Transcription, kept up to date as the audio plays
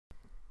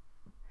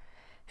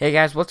Hey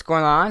guys, what's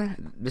going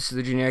on? This is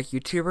the generic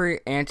YouTuber,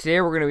 and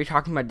today we're going to be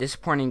talking about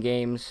disappointing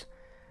games.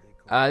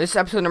 This is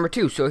episode number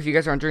 2, so if you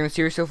guys are enjoying the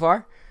series so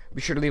far,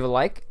 be sure to leave a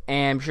like,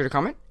 and be sure to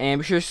comment,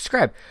 and be sure to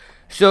subscribe.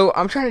 So,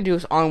 I'm trying to do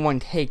this on one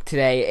take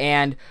today,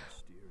 and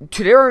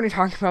today we're going to be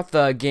talking about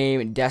the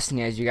game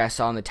Destiny, as you guys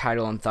saw in the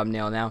title and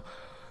thumbnail. Now,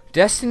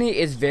 Destiny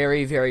is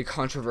very, very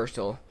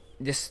controversial,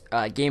 just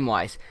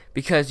game-wise,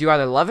 because you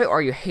either love it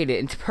or you hate it,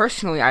 and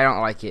personally, I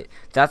don't like it.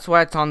 That's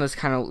why it's on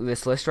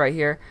this list right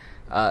here.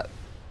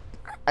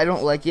 I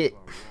don't like it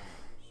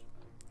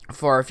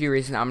for a few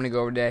reasons I'm going to go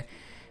over today,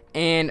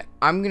 and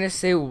I'm going to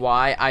say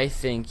why I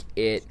think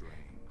it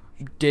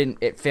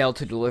failed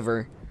to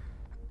deliver.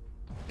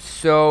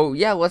 So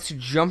yeah, let's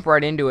jump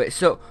right into it.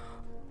 So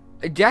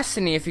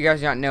Destiny, if you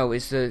guys don't know,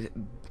 is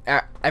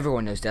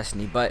everyone knows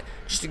Destiny, but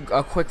just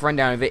a quick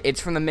rundown of it. It's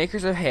from the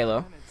makers of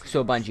Halo,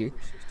 so Bungie,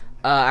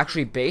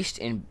 actually based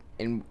in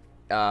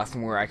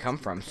from where I come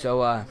from.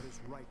 So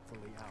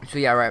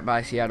yeah, right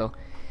by Seattle.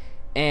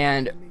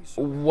 And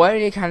what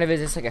it kind of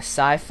is, it's like a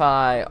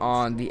sci-fi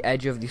on the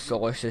edge of the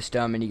solar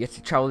system, and you get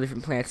to travel to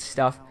different planets and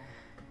stuff.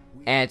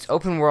 And it's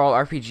open world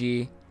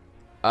RPG.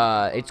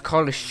 It's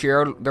called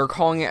they're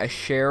calling it a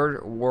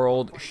shared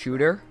world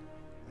shooter,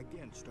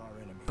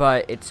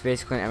 but it's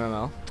basically an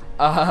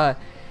MMO.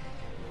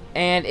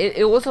 And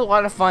it was a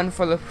lot of fun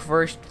for the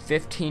first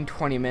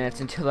 15-20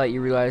 minutes until that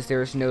you realize there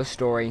was no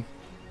story.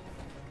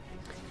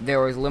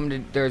 There was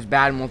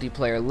bad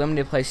multiplayer,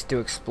 limited places to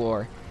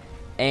explore.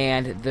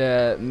 And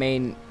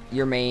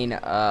your main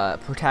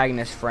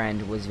protagonist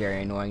friend was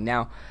very annoying.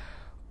 Now,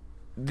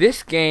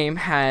 this game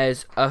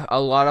has a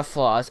lot of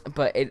flaws,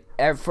 but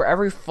for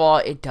every flaw,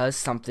 it does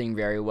something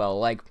very well.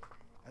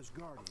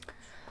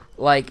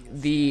 Like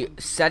the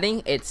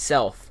setting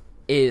itself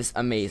is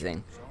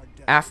amazing.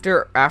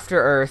 After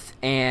Earth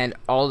and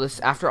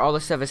after all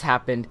this stuff has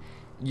happened,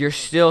 you're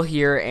still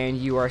here and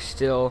you are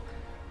still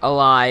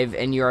alive,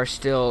 and you are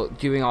still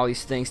doing all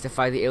these things to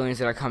fight the aliens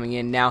that are coming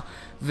in. Now,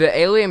 the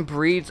alien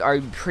breeds are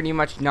pretty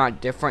much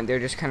not different. They're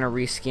just kind of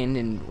reskinned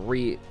and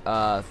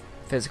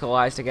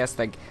physicalized, I guess.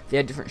 Like, they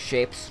have different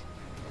shapes.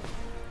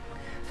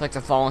 It's like the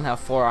Fallen have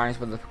 4 arms,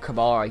 but the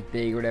Cabal are like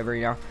big or whatever,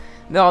 you know.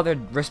 They all have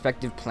their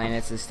respective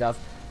planets and stuff.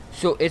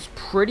 So it's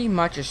pretty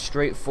much a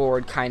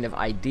straightforward kind of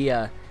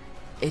idea.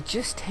 It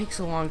just takes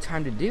a long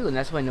time to do, and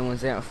that's why no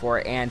one's in it for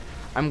it. And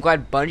I'm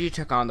glad Bungie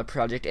took on the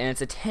project, and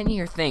it's a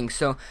 10-year thing.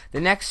 So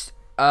the next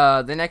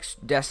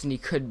Destiny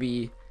could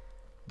be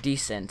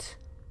decent,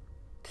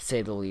 to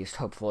say the least,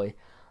 hopefully.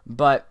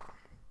 But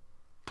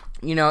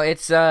you know,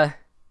 it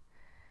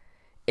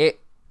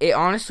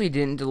honestly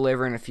didn't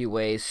deliver in a few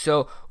ways.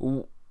 So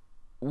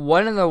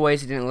one of the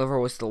ways it didn't deliver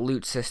was the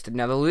loot system.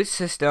 Now, the loot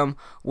system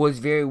was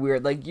very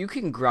weird. Like, you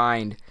can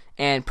grind,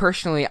 and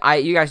personally,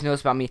 you guys know this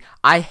about me,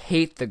 I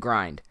hate the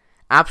grind.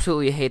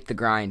 Absolutely hate the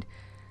grind.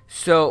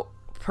 So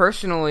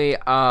personally,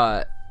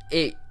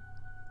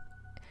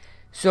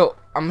 so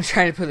I'm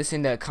trying to put this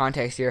into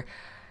context here.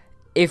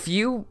 If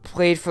you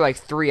played for like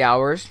 3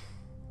 hours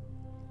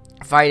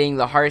fighting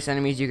the hardest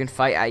enemies you can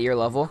fight at your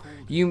level,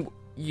 you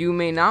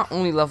may not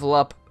only level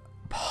up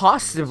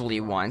possibly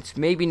once,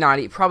 maybe not,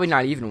 probably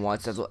not even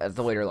once at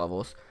the later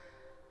levels.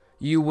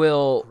 You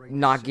will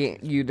not get,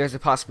 there's a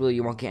possibility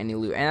you won't get any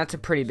loot, and that's a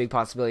pretty big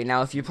possibility.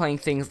 Now, if you're playing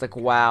things like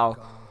WoW,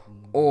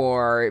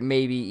 or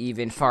maybe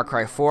even Far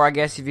Cry 4, I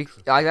guess, if you,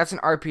 like, that's an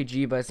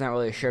RPG, but it's not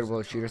really a shared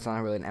world shooter, it's not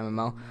really an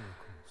MMO.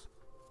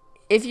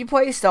 If you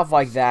play stuff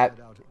like that,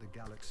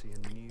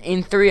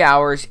 in 3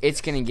 hours,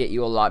 it's going to get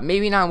you a lot.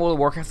 Maybe not World of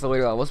Warcraft for the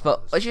later levels,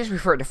 but let's just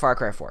refer it to Far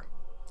Cry 4,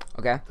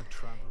 okay?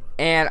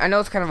 And I know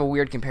it's kind of a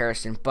weird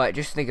comparison, but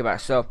just think about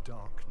it. So,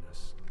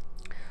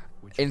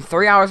 in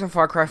 3 hours in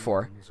Far Cry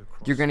 4,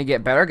 you're going to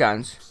get better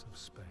guns,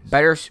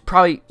 better,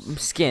 probably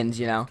skins,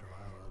 you know.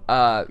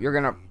 You're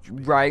going to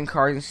ride in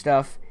cars and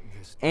stuff.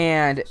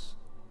 And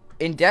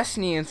in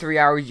Destiny, in 3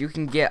 hours, you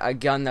can get a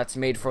gun that's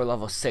made for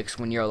level 6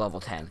 when you're level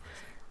 10.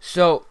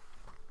 So,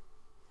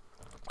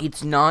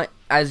 it's not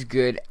as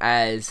good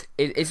as,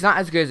 it's not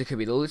as good as it could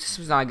be. The loot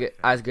system's not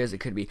as good as it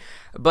could be.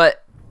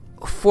 But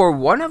for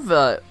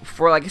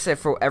like I said,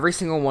 for every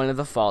single one of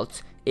the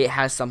faults, it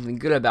has something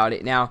good about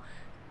it. Now,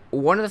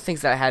 one of the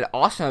things that I had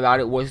awesome about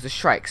it was the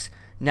strikes.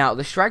 Now,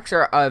 the strikes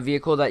are a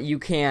vehicle that you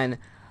can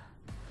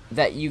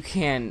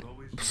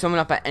summon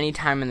up at any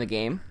time in the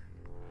game,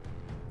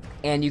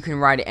 and you can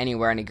ride it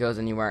anywhere, and it goes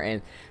anywhere.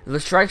 And the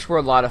strikes were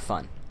a lot of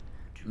fun.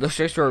 The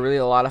strikes were really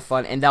a lot of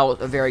fun, and that was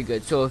very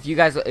good. So if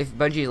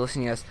Bungie is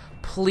listening to us,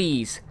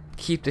 please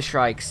keep the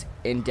strikes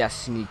in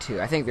Destiny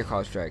 2. I think they're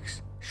called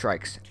strikes.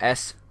 Shrikes.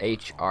 S-H-R-I-K-E-S.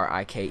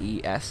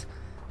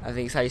 I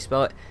think is how you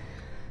spell it.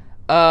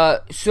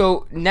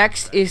 So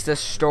next is the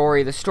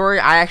story. The story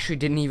I actually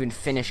didn't even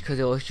finish because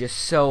it was just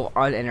so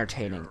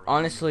unentertaining.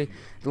 Honestly,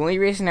 the only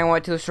reason I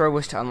went to the story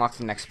was to unlock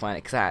the next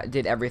planet, because I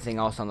did everything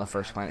else on the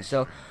first planet.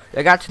 So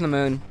I got to the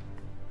moon,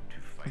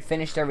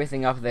 finished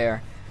everything up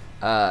there,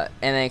 and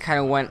then kind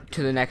of went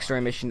to the next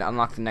story mission to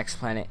unlock the next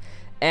planet.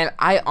 And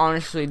I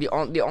honestly, the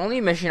only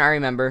mission I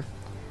remember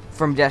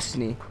from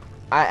Destiny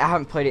I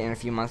haven't played it in a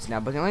few months now,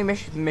 but the only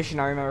mission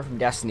I remember from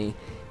Destiny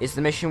is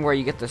the mission where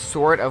you get the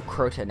Sword of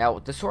Crota. Now,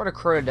 what the Sword of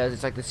Crota does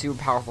is like the super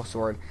powerful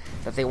sword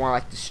that they want to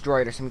like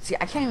destroy it or something. See,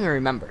 I can't even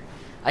remember.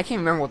 I can't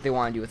remember what they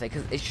want to do with it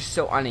because it's just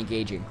so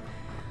unengaging.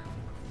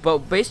 But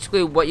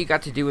basically, what you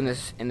got to do in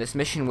this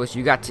mission was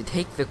you got to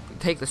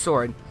take the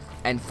sword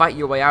and fight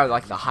your way out of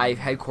like the Hive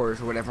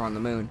headquarters or whatever on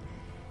the moon.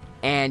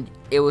 And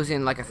it was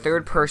in like a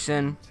third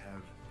person.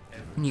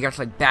 And you got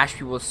to like bash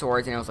people with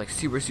swords, and it was like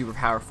super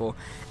powerful,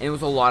 and it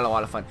was a lot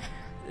of fun.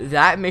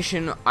 That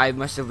mission I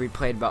must have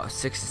replayed about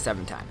 6 to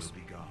 7 times.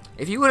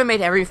 If you would have made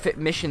every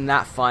mission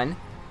that fun,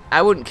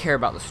 I wouldn't care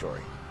about the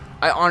story.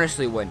 I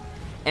honestly wouldn't.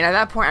 And at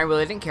that point, I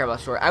really didn't care about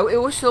the story. It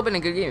would still been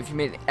a good game if you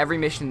made every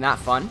mission that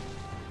fun.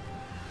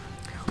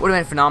 Would have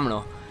been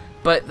phenomenal.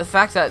 But the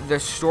fact that the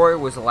story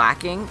was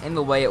lacking in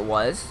the way it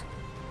was,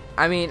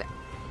 I mean,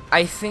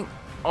 I think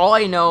all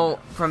I know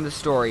from the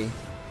story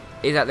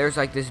is that there's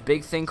like this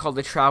big thing called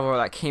the Traveler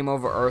that came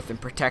over Earth and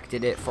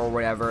protected it for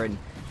whatever, and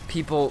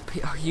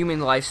human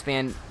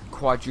lifespan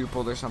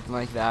quadrupled or something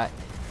like that,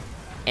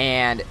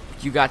 and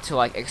you got to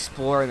like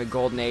explore in the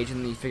Golden Age, and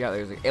then you figure out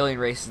there's like alien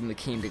races and they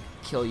came to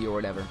kill you or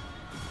whatever.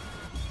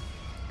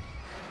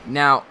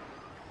 Now,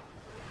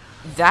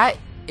 that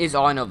is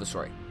all I know of the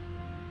story.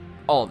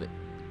 All of it.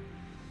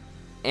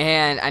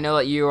 And I know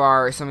that you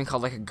are something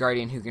called like a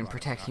guardian who can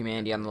protect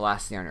humanity on the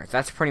last day on Earth.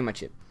 That's pretty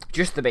much it.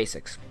 Just the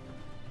basics.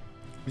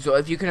 So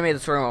if you could have made the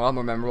story a lot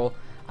more memorable,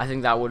 I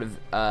think that would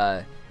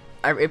have,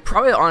 it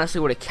probably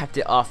honestly would have kept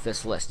it off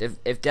this list.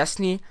 If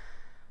Bungie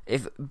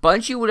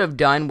would have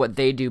done what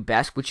they do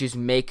best, which is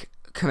make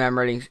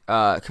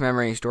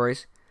commemorating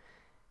stories,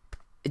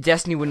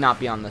 Destiny would not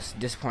be on this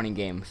disappointing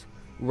games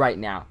right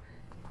now.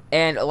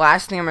 And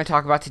last thing I'm going to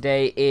talk about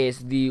today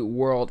is the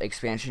world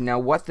expansion. Now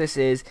what this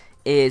is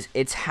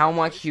it's how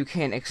much you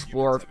can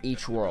explore of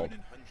each world.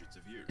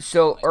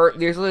 So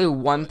there's literally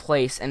one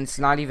place, and it's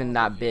not even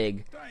that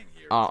big.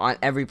 On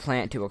every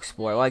planet to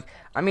explore. Like,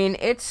 I mean,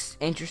 it's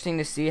interesting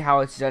to see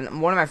how it's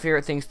done. One of my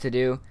favorite things to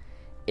do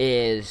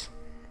is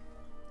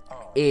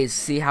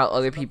see how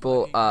other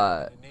people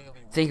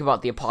think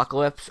about the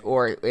apocalypse,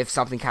 or if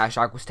something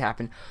catastrophic was to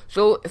happen.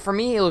 So for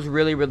me, it was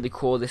really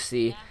cool to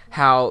see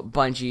how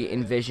Bungie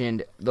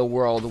envisioned the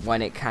world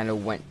when it kind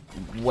of went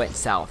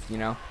south, you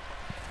know.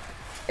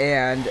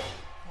 And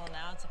well,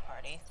 now it's a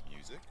party.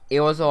 It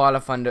was a lot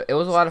of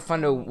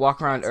fun to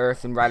walk around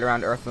Earth and ride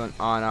around Earth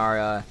on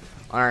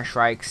our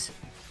strikes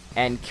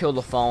and kill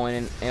the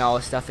Fallen and all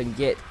this stuff and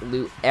get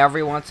loot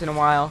every once in a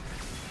while.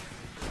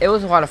 It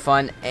was a lot of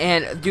fun,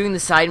 and doing the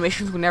side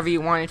missions whenever you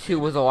wanted to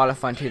was a lot of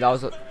fun too. That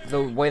was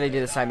the way they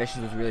did the side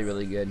missions was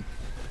really good.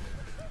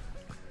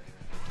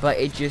 But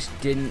it just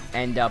didn't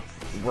end up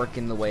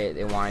working the way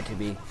they wanted to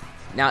be.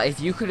 Now, if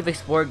you could have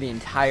explored the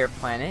entire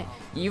planet,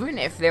 even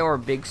if there were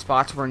big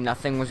spots where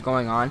nothing was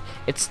going on,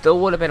 it still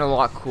would have been a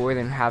lot cooler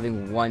than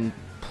having one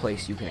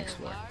place you can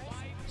explore.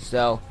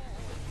 So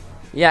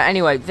yeah,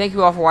 anyway, thank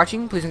you all for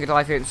watching. Please don't forget to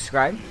like, favorite, and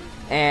subscribe.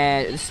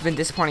 And this has been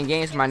Disappointing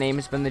Games. My name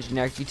has been the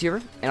Generic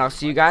YouTuber, and I'll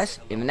see you guys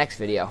in the next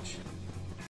video.